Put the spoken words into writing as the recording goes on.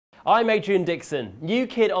I'm Adrian Dixon. New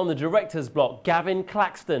kid on the director's block, Gavin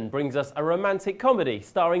Claxton, brings us a romantic comedy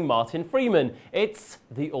starring Martin Freeman. It's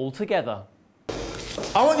The Altogether.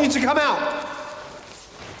 I want you to come out.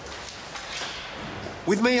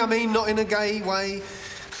 With me, I mean, not in a gay way.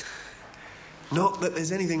 Not that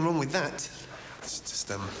there's anything wrong with that. It's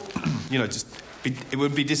just, you know, it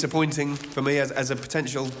would be disappointing for me as a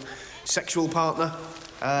potential sexual partner.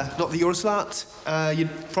 Not that you're a slut.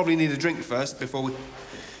 You'd probably need a drink first before we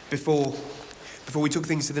took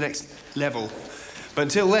things to the next level. But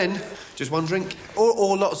until then, just one drink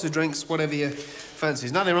or lots of drinks, whatever you fancy.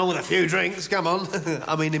 There's nothing wrong with a few drinks. Come on.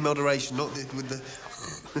 I mean, in moderation, not with the.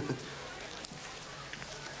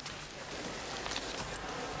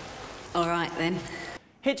 All right, then.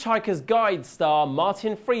 Hitchhiker's Guide star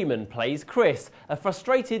Martin Freeman plays Chris, a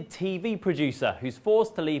frustrated TV producer who's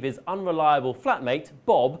forced to leave his unreliable flatmate,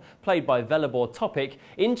 Bob, played by Velibor Topic,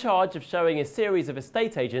 in charge of showing a series of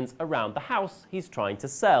estate agents around the house he's trying to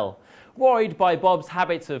sell. Worried by Bob's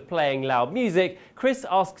habits of playing loud music, Chris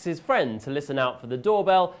asks his friend to listen out for the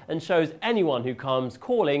doorbell and shows anyone who comes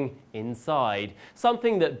calling inside.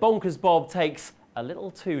 Something that bonkers Bob takes a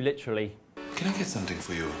little too literally. Can I get something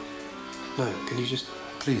for you? No, can you just,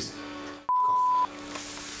 please?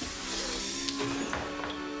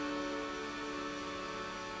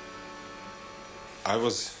 I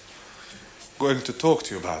was going to talk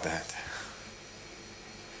to you about that.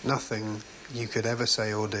 Nothing you could ever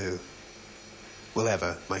say or do will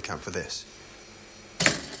ever make up for this.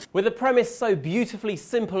 With a premise so beautifully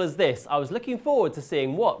simple as this, I was looking forward to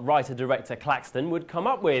seeing what writer-director Claxton would come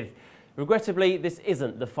up with. Regrettably, this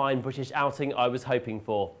isn't the fine British outing I was hoping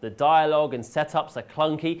for. The dialogue and setups are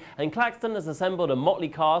clunky, and Claxton has assembled a motley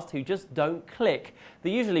cast who just don't click.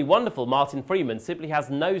 The usually wonderful Martin Freeman simply has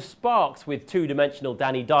no sparks with two-dimensional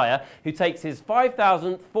Danny Dyer, who takes his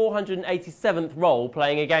 5,487th role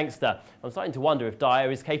playing a gangster. I'm starting to wonder if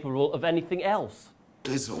Dyer is capable of anything else.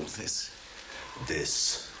 Is all this?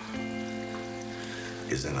 This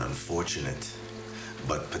is an unfortunate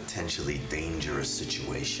but potentially dangerous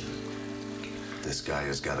situation. This guy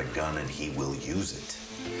has got a gun and he will use it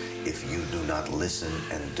if you do not listen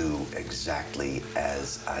and do exactly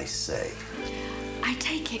as I say. I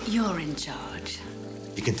take it you're in charge.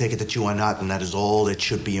 You can take it that you are not, and that is all that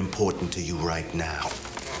should be important to you right now.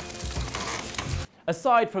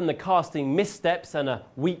 Aside from the casting missteps and a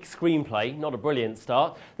weak screenplay, not a brilliant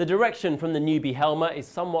start, the direction from the newbie Helmer is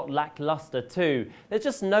somewhat lackluster too. There's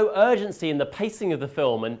just no urgency in the pacing of the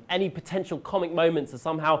film, and any potential comic moments are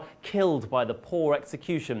somehow killed by the poor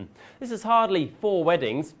execution. This is hardly Four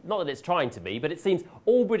Weddings, not that it's trying to be, but it seems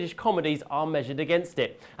all British comedies are measured against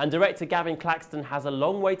it, and director Gavin Claxton has a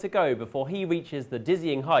long way to go before he reaches the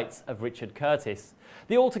dizzying heights of Richard Curtis.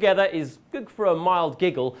 The Altogether is good for a mild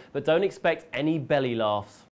giggle, but don't expect any belly laughs.